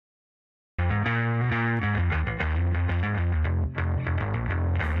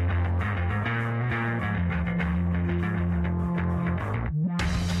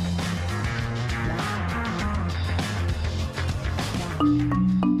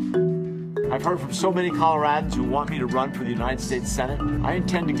I've heard from so many Coloradans who want me to run for the United States Senate. I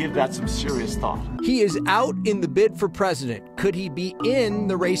intend to give that some serious thought. He is out in the bid for president. Could he be in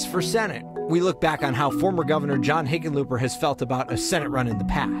the race for Senate? We look back on how former Governor John Hickenlooper has felt about a Senate run in the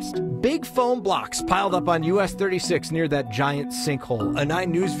past. Big foam blocks piled up on US 36 near that giant sinkhole. A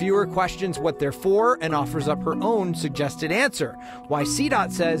 9 News viewer questions what they're for and offers up her own suggested answer. Why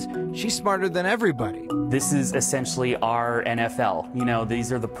CDOT says she's smarter than everybody. This is essentially our NFL. You know,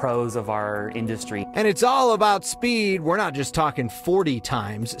 these are the pros of our industry. And it's all about speed. We're not just talking 40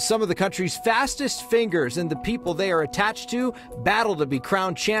 times. Some of the country's fastest fingers and the people they are attached to battle to be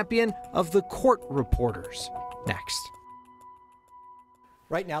crowned champion of the court reporters. Next.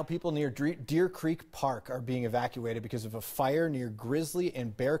 Right now, people near Deer Creek Park are being evacuated because of a fire near Grizzly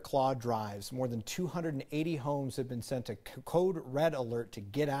and Bear Claw Drives. More than 280 homes have been sent a code red alert to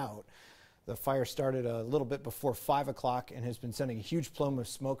get out. The fire started a little bit before 5 o'clock and has been sending a huge plume of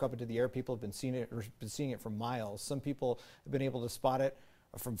smoke up into the air. People have been seeing it for miles. Some people have been able to spot it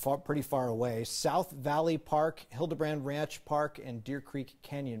from pretty far away. South Valley Park, Hildebrand Ranch Park, and Deer Creek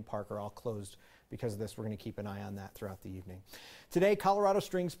Canyon Park are all closed because of this. We're going to keep an eye on that throughout the evening. Today, Colorado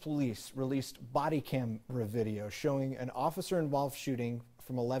Springs Police released body camera video showing an officer-involved shooting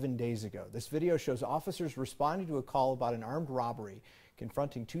from 11 days ago. This video shows officers responding to a call about an armed robbery,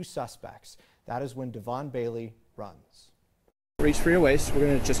 confronting 2 suspects. That is when Devon Bailey runs. Reach for your waist. We're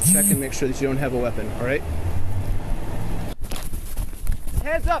going to just check and make sure that you don't have a weapon, all right?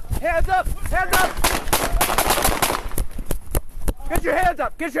 Hands up! Hands up! Hands up! Get your hands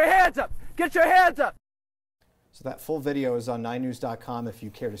up! Get your hands up! Get your hands up! So that full video is on 9news.com if you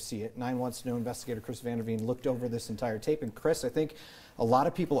care to see it. 9 Wants to Know investigator Chris Vanderveen looked over this entire tape. And Chris, I think a lot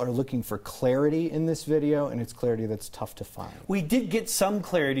of people are looking for clarity in this video, and it's clarity that's tough to find. We did get some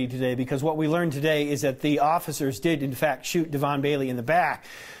clarity today because what we learned today is that the officers did, in fact, shoot Devon Bailey in the back.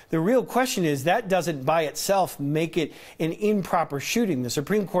 The real question is that doesn't by itself make it an improper shooting. The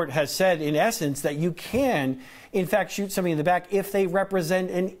Supreme Court has said, in essence, that you can, in fact, shoot somebody in the back if they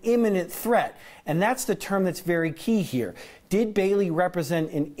represent an imminent threat. And that's the term that's very key here. Did Bailey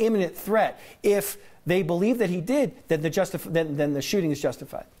represent an imminent threat? If they believe that he did, then the shooting is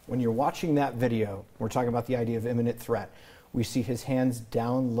justified. When you're watching that video, we're talking about the idea of imminent threat. We see his hands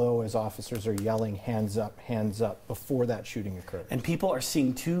down low as officers are yelling, hands up, before that shooting occurred. And people are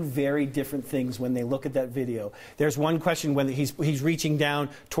seeing 2 very different things when they look at that video. There's one question when he's reaching down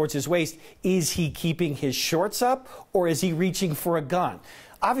towards his waist. Is he keeping his shorts up, or is he reaching for a gun?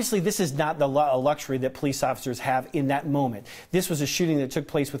 Obviously, this is not the luxury that police officers have in that moment. This was a shooting that took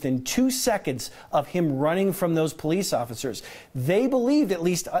place within 2 seconds of him running from those police officers. They believed, at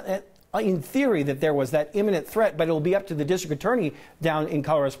least in theory, that there was that imminent threat, but it will be up to the district attorney down in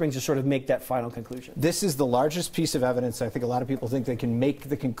Colorado Springs to sort of make that final conclusion. This is the largest piece of evidence. I think a lot of people think they can make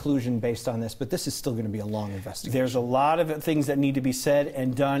the conclusion based on this, but this is still going to be a long investigation. There's a lot of things that need to be said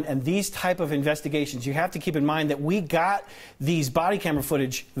and done, and these type of investigations, you have to keep in mind that we got these body camera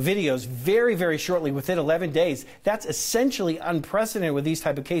footage videos very, very shortly, within 11 days. That's essentially unprecedented with these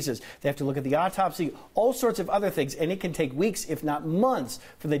type of cases. They have to look at the autopsy, all sorts of other things, and it can take weeks, if not months,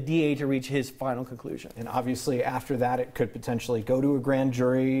 for the DA to reach his final conclusion. And obviously after that it could potentially go to a grand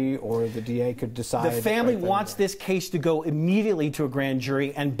jury, or the DA could decide. The family wants this case to go immediately to a grand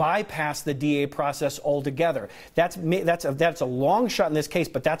jury and bypass the DA process altogether. That's a long shot in this case,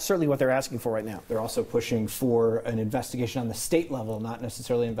 but that's certainly what they're asking for right now. They're also pushing for an investigation on the state level, not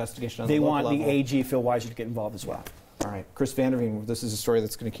necessarily an investigation on the local level. They want the AG, Phil Weiser, to get involved as well. Yeah. All right, Chris Vanderveen, this is a story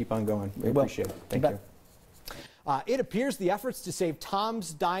that's going to keep on going. We appreciate it. Thank you. It appears the efforts to save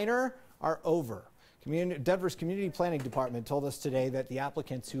Tom's Diner are over. Denver's Community Planning Department told us today that the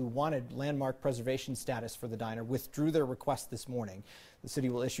applicants who wanted landmark preservation status for the diner withdrew their request this morning. The city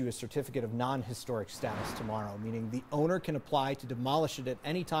will issue a certificate of non-historic status tomorrow, meaning the owner can apply to demolish it at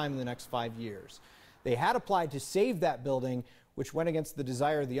any time in the next 5 years. They had applied to save that building, which went against the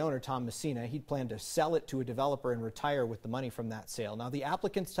desire of the owner, Tom Messina. He'd planned to sell it to a developer and retire with the money from that sale. Now, the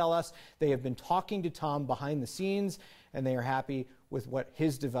applicants tell us they have been talking to Tom behind the scenes, and they are happy with what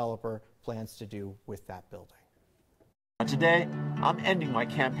his developer plans to do with that building. Today, I'm ending my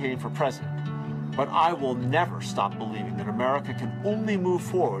campaign for president, but I will never stop believing that America can only move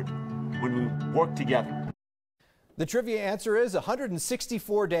forward when we work together. The trivia answer is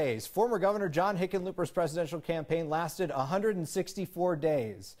 164 days. Former Governor John Hickenlooper's presidential campaign lasted 164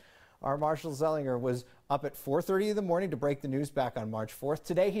 days. Our Marshall Zellinger was up at 4:30 in the morning to break the news back on March 4th.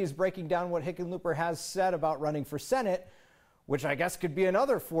 Today he is breaking down what Hickenlooper has said about running for Senate, which I guess could be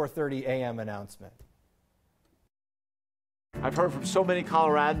another 4:30 a.m. announcement. I've heard from so many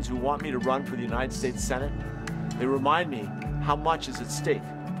Coloradans who want me to run for the United States Senate. They remind me how much is at stake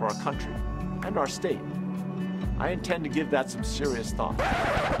for our country. and our state. I intend to give that some serious thought.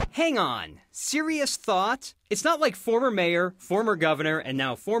 Hang on. Serious thought? It's not like former mayor, former governor, and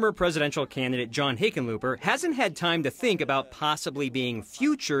now former presidential candidate John Hickenlooper hasn't had time to think about possibly being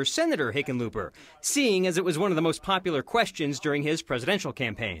future Senator Hickenlooper, seeing as it was one of the most popular questions during his presidential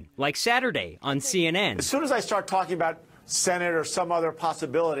campaign, like Saturday on CNN. As soon as I start talking about Senate or some other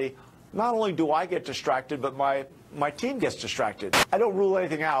possibility, not only do I get distracted, but my team gets distracted. I don't rule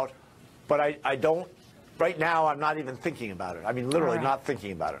anything out, but I don't. Right now, I'm not even thinking about it. I mean, literally not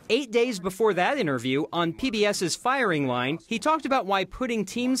thinking about it. 8 days before that interview, on PBS's Firing Line, he talked about why putting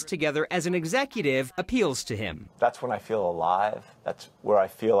teams together as an executive appeals to him. That's when I feel alive. That's where I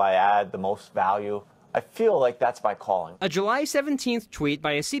feel I add the most value. I feel like that's my calling. A July 17th tweet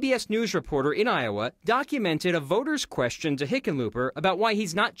by a CBS News reporter in Iowa documented a voter's question to Hickenlooper about why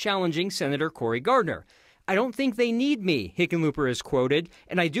he's not challenging Senator Cory Gardner. I don't think they need me, Hickenlooper is quoted,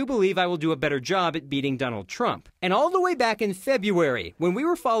 and I do believe I will do a better job at beating Donald Trump. And all the way back in February, when we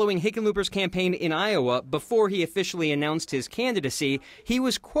were following Hickenlooper's campaign in Iowa before he officially announced his candidacy, he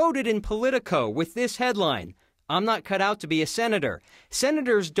was quoted in Politico with this headline: "I'm not cut out to be a senator.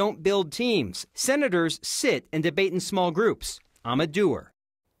 Senators don't build teams. Senators sit and debate in small groups. I'm a doer."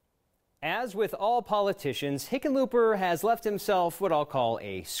 As with all politicians, Hickenlooper has left himself what I'll call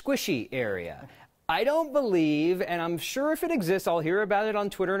a squishy area. I don't believe, and I'm sure if it exists, I'll hear about it on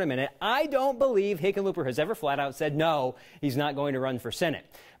Twitter in a minute, I don't believe Hickenlooper has ever flat out said, no, he's not going to run for Senate.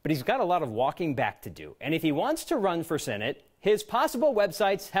 But he's got a lot of walking back to do. And if he wants to run for Senate, his possible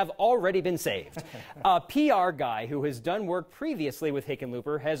websites have already been saved. A PR guy who has done work previously with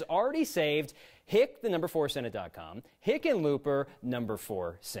Hickenlooper has already saved Hick4Senate.com, Hickenlooper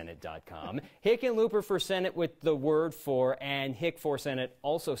 4Senate.com, Hickenlooper for Senate with the word for, and Hick4Senate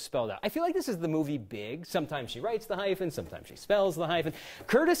also spelled out. I feel like this is the movie Big. Sometimes she writes the hyphen, sometimes she spells the hyphen.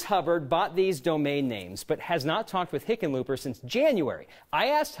 Curtis Hubbard bought these domain names, but has not talked with Hickenlooper since January. I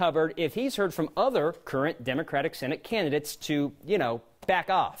asked Hubbard if he's heard from other current Democratic Senate candidates to, back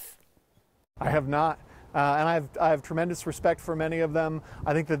off. I have not. And I have tremendous respect for many of them.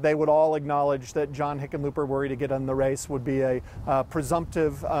 I think that they would all acknowledge that John Hickenlooper, were he to get in the race, would be a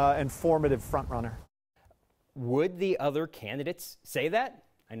presumptive and formative frontrunner. Would the other candidates say that?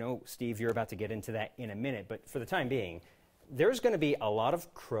 I know, Steve, you're about to get into that in a minute, but for the time being, there's going to be a lot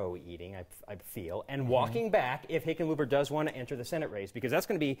of crow eating, I feel, and walking back if Hickenlooper does want to enter the Senate race, because that's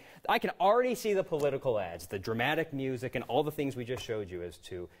going to be, I can already see the political ads, the dramatic music, and all the things we just showed you as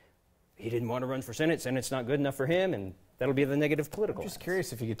to he didn't want to run for Senate, Senate's not good enough for him, and that'll be the negative political. I'm just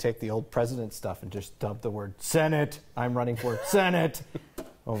curious if you could take the old president stuff and just dump the word Senate, I'm running for Senate,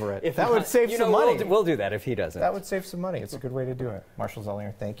 over it. That would save some money. We'll do that if he doesn't. That would save some money. It's a good way to do it. Marshall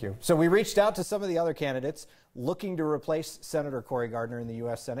Zellinger, thank you. So we reached out to some of the other candidates looking to replace Senator Cory Gardner in the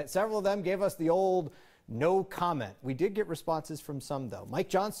U.S. Senate. Several of them gave us the old no comment. We did get responses from some, though. Mike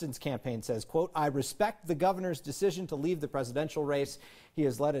Johnston's campaign says, quote, "I respect the governor's decision to leave the presidential race. He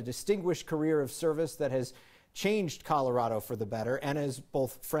has led a distinguished career of service that has changed Colorado for the better, and as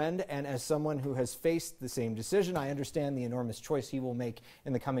both friend and as someone who has faced the same decision, I understand the enormous choice he will make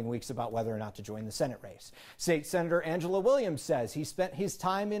in the coming weeks about whether or not to join the Senate race." State Senator Angela Williams says he spent his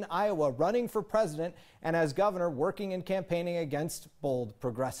time in Iowa running for president and as governor working and campaigning against bold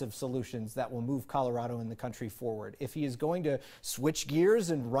progressive solutions that will move Colorado and the country forward. If he is going to switch gears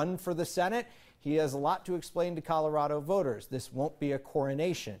and run for the Senate, he has a lot to explain to Colorado voters. This won't be a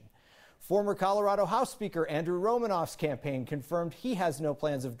coronation. Former Colorado House Speaker Andrew Romanoff's campaign confirmed he has no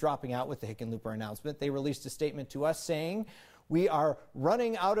plans of dropping out with the Hickenlooper announcement. They released a statement to us saying, "We are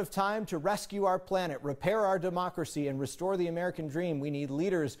running out of time to rescue our planet, repair our democracy, and restore the American dream. We need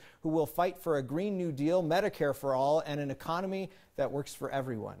leaders who will fight for a Green New Deal, Medicare for all, and an economy that works for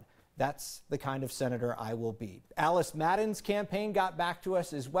everyone. That's the kind of senator I will be." Alice Madden's campaign got back to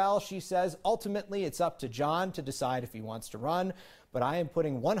us as well. She says, "Ultimately, it's up to John to decide if he wants to run, but I am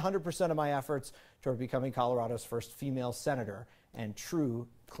putting 100% of my efforts toward becoming Colorado's first female senator and true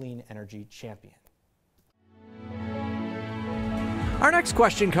clean energy champion." Our next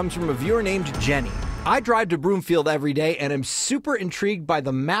question comes from a viewer named Jenny. "I drive to Broomfield every day and am super intrigued by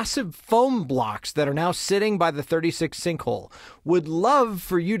the massive foam blocks that are now sitting by the 36 sinkhole. Would love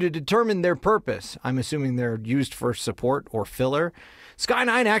for you to determine their purpose." I'm assuming they're used for support or filler.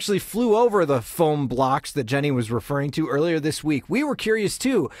 Sky9 actually flew over the foam blocks that Jenny was referring to earlier this week. We were curious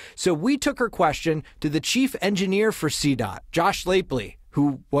too, so we took her question to the chief engineer for CDOT, Josh Lapley,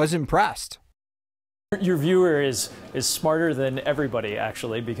 who was impressed. Your viewer is smarter than everybody,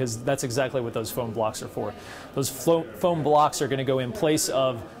 actually, because that's exactly what those foam blocks are for. Those foam blocks are going to go in place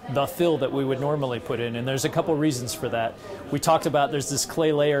of the fill that we would normally put in, and there's a couple reasons for that. We talked about there's this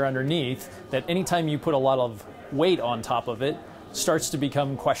clay layer underneath that anytime you put a lot of weight on top of it, starts to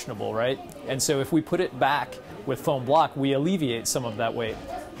become questionable, right? And so if we put it back with foam block, we alleviate some of that weight.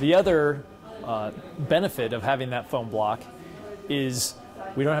 The other benefit of having that foam block is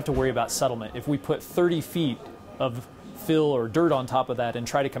we don't have to worry about settlement. If we put 30 feet of fill or dirt on top of that and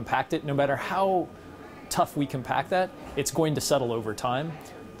try to compact it, no matter how tough we compact that, it's going to settle over time.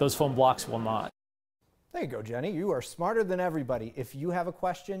 Those foam blocks will not. There you go, Jenny. You are smarter than everybody. If you have a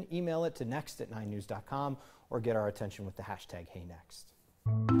question, email it to next@9news.com or get our attention with the hashtag #HeyNext.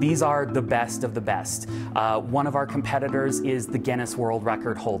 These are the best of the best. One of our competitors is the Guinness World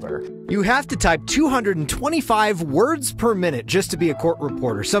Record holder. You have to type 225 words per minute just to be a court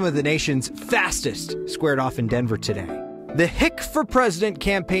reporter, some of the nation's fastest, squared off in Denver today. The Hick for President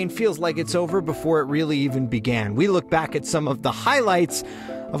campaign feels like it's over before it really even began. We look back at some of the highlights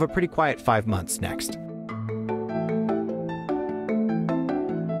of a pretty quiet 5 months next.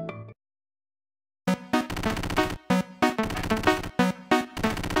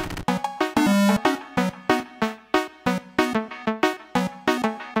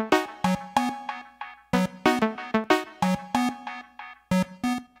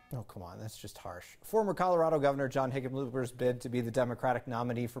 Come on, that's just harsh. Former Colorado Governor John Hickenlooper's bid to be the Democratic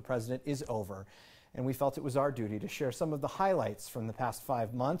nominee for president is over, and we felt it was our duty to share some of the highlights from the past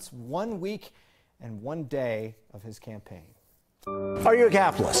 5 months, 1 week and 1 day of his campaign. Are you a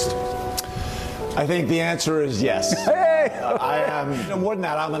capitalist? I think the answer is yes. Hey! I am. More than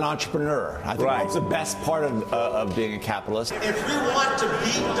that, I'm an entrepreneur. I think that's the best part of being a capitalist. If we want to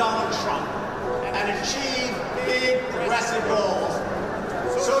beat Donald Trump and achieve big progressive goals,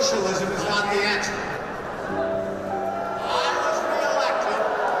 socialism is not the answer. I was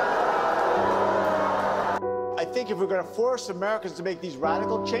reelected. I think if we're going to force Americans to make these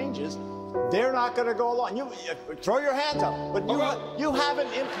radical changes, they're not going to go along. You throw your hands up, but you haven't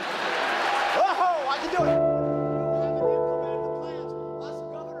implemented. Oh, I can do it. You haven't implemented the plans. Us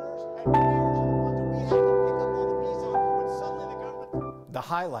governors and mayors are the ones that we have to pick up all the pieces when suddenly the government. The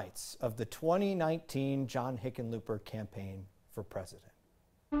highlights of the 2019 John Hickenlooper campaign for president.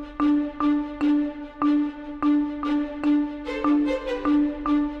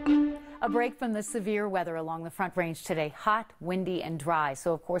 A break from the severe weather along the Front Range today. Hot, windy, and dry.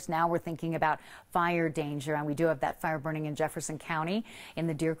 So, of course, now we're thinking about fire danger. And we do have that fire burning in Jefferson County in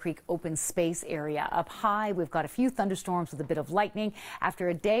the Deer Creek open space area. Up high, we've got a few thunderstorms with a bit of lightning after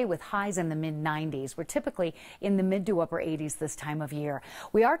a day with highs in the mid-90s. We're typically in the mid to upper 80s this time of year.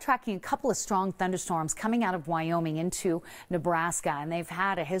 We are tracking a couple of strong thunderstorms coming out of Wyoming into Nebraska. And they've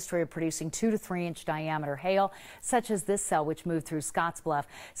had a history of producing 2 to 3 inch diameter hail, such as this cell, which moved through Scottsbluff.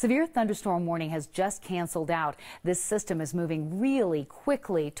 Severe thunderstorm warning has just canceled out. This system is moving really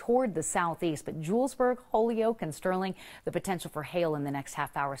quickly toward the southeast, but Julesburg, Holyoke, and Sterling, the potential for hail in the next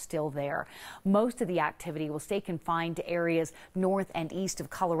half hour is still there. Most of the activity will stay confined to areas north and east of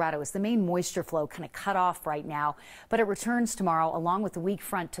Colorado as the main moisture flow kind of cut off right now, but it returns tomorrow along with the weak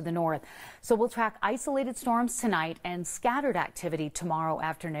front to the north. So we'll track isolated storms tonight and scattered activity tomorrow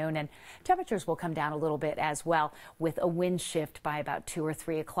afternoon, and temperatures will come down a little bit as well with a wind shift by about 2 or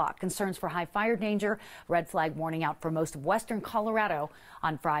 3 o'clock. Concerns for high fire danger, red flag warning out for most of western Colorado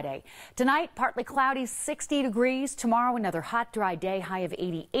on Friday. Tonight, partly cloudy, 60 degrees. Tomorrow, another hot, dry day, high of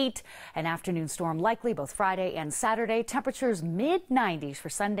 88. An afternoon storm likely both Friday and Saturday. Temperatures mid-90s for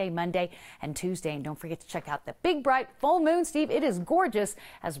Sunday, Monday, and Tuesday. And don't forget to check out the big, bright full moon, Steve. It is gorgeous,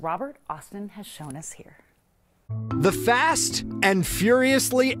 as Robert Austin has shown us here. The fast and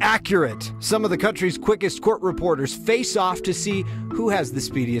furiously accurate. Some of the country's quickest court reporters face off to see who has the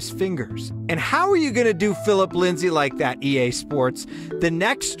speediest fingers. And how are you going to do Philip Lindsay like that, EA Sports? The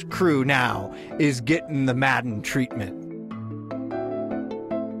next crew now is getting the Madden treatment.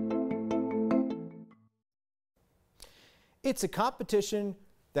 It's a competition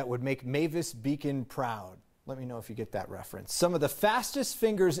that would make Mavis Beacon proud. Let me know if you get that reference. Some of the fastest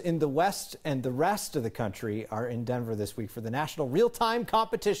fingers in the West and the rest of the country are in Denver this week for the national real-time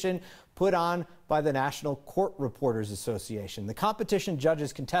competition put on by the National Court Reporters Association. The competition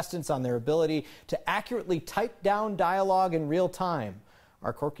judges contestants on their ability to accurately type down dialogue in real time.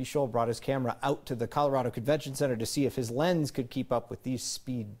 Our Corky Scholl brought his camera out to the Colorado Convention Center to see if his lens could keep up with these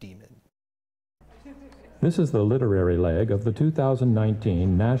speed demons. This is the literary leg of the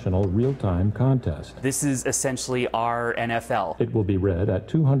 2019 National Real-Time Contest. This is essentially our NFL. It will be read at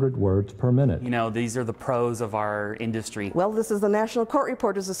 200 words per minute. You know, these are the pros of our industry. Well, this is the National Court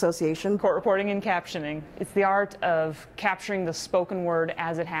Reporters Association. Court reporting and captioning. It's the art of capturing the spoken word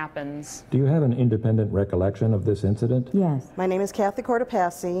as it happens. Do you have an independent recollection of this incident? Yes. My name is Kathy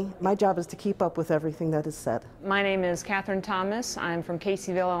Cortopassi. My job is to keep up with everything that is said. My name is Catherine Thomas. I'm from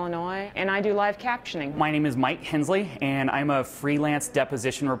Caseyville, Illinois, and I do live captioning. My name is Mike Hensley, and I'm a freelance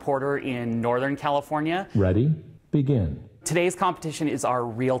deposition reporter in Northern California. Ready? Begin. Today's competition is our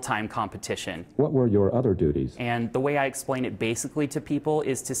real-time competition. What were your other duties? And the way I explain it basically to people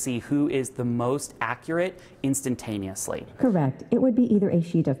is to see who is the most accurate instantaneously. Correct. It would be either a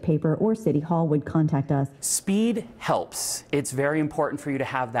sheet of paper or City Hall would contact us. Speed helps. It's very important for you to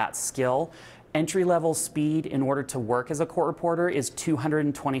have that skill. Entry-level speed in order to work as a court reporter is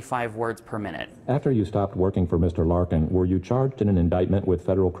 225 words per minute. After you stopped working for Mr. Larkin, were you charged in an indictment with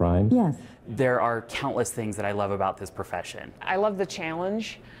federal crimes? Yes. There are countless things that I love about this profession. I love the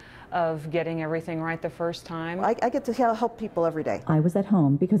challenge of getting everything right the first time. I get to help people every day. I was at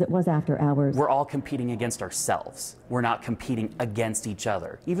home because it was after hours. We're all competing against ourselves. We're not competing against each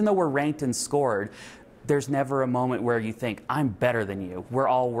other. Even though we're ranked and scored, there's never a moment where you think, I'm better than you. We're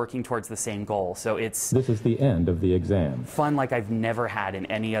all working towards the same goal. So it's... This is the end of the exam. Fun like I've never had in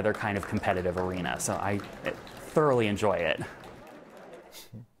any other kind of competitive arena. So I thoroughly enjoy it.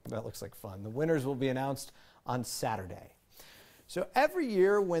 That looks like fun. The winners will be announced on Saturday. So every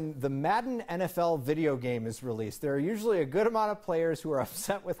year when the Madden NFL video game is released, there are usually a good amount of players who are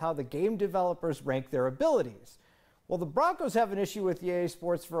upset with how the game developers rank their abilities. Well, the Broncos have an issue with EA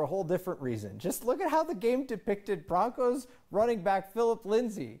Sports for a whole different reason. Just look at how the game depicted Broncos running back Philip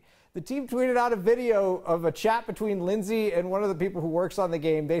Lindsay. The team tweeted out a video of a chat between Lindsay and one of the people who works on the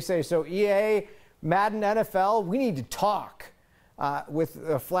game. They say, so EA, Madden NFL, we need to talk. With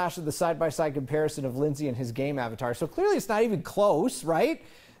a flash of the side-by-side comparison of Lindsay and his game avatar. So clearly it's not even close, right?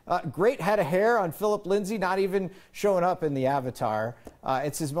 Great head of hair on Philip Lindsay, not even showing up in the avatar.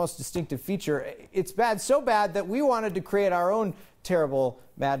 It's his most distinctive feature. It's bad, so bad that we wanted to create our own terrible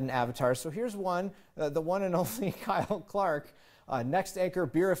Madden avatar. So here's one, the one and only Kyle Clark. Next anchor,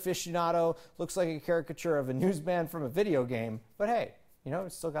 beer aficionado, looks like a caricature of a newsman from a video game. But hey, you know,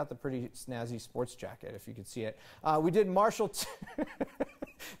 it's still got the pretty snazzy sports jacket, if you could see it. We did Marshall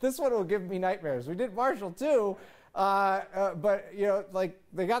This one will give me nightmares. We did Marshall too. But, you know, like,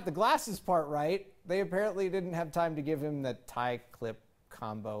 they got the glasses part right. They apparently didn't have time to give him the tie clip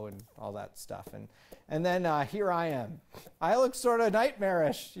combo and all that stuff. And then here I am. I look sort of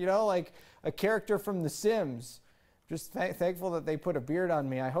nightmarish, you know, like a character from The Sims. Just thankful that they put a beard on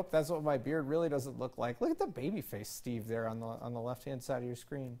me. I hope that's what my beard really doesn't look like. Look at the baby face Steve there on the left-hand side of your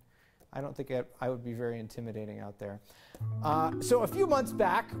screen. I don't think I would be very intimidating out there. So a few months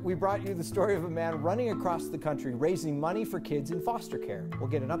back, we brought you the story of a man running across the country raising money for kids in foster care. We'll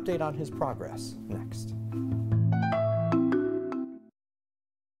get an update on his progress next.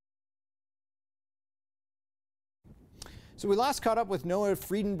 So we last caught up with Noah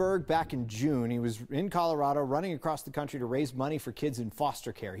Friedenberg back in June. He was in Colorado running across the country to raise money for kids in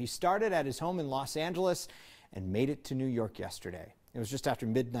foster care. He started at his home in Los Angeles and made it to New York yesterday. It was just after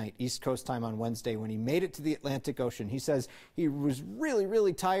midnight East Coast time on Wednesday when he made it to the Atlantic Ocean. He says he was really,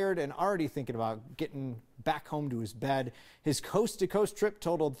 really tired and already thinking about getting back home to his bed. His coast-to-coast trip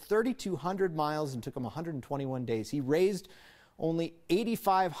totaled 3,200 miles and took him 121 days. He raised only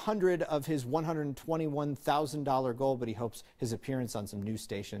 $8,500 of his $121,000 goal, but he hopes his appearance on some news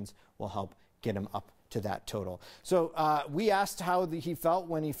stations will help get him up to that total. So we asked how he felt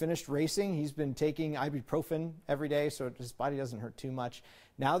when he finished racing. He's been taking ibuprofen every day, so his body doesn't hurt too much.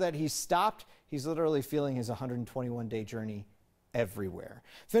 Now that he's stopped, he's literally feeling his 121-day journey everywhere.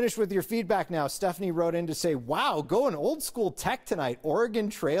 Finished with your feedback now. Stephanie wrote in to say, wow, going old school tech tonight.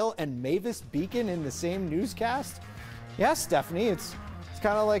 Oregon Trail and Mavis Beacon in the same newscast? Yeah, Stephanie, it's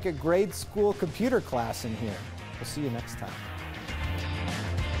kind of like a grade school computer class in here. We'll see you next time.